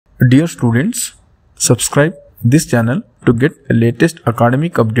Dear students, subscribe this channel to get latest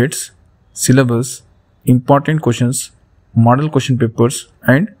academic updates, syllabus, important questions, model question papers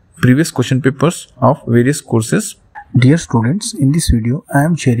and previous question papers of various courses. Dear students, in this video I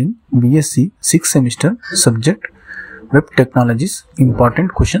am sharing BSc 6th semester subject Web Technologies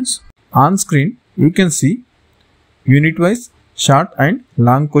important questions. On screen you can see unit-wise short and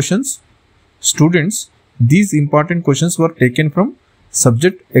long questions. Students, these important questions were taken from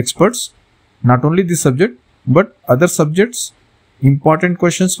subject experts. Not only this subject but other subjects important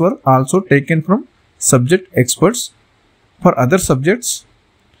questions were also taken from subject experts. For other subjects,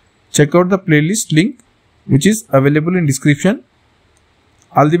 check out the playlist link which is available in description.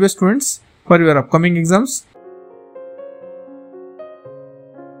 All the best students for your upcoming exams.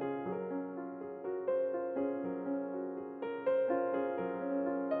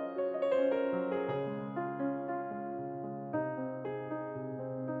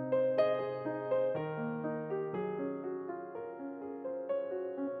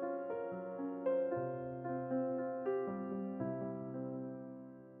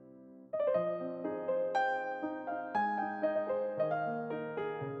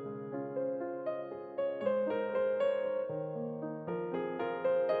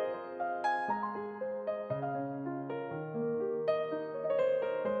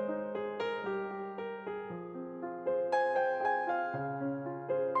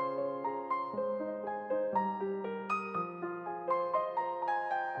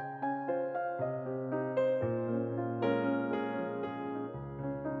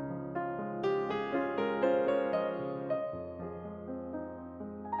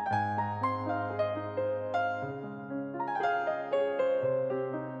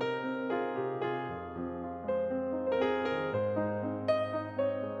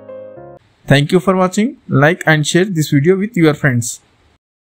 Thank you for watching. Like and share this video with your friends.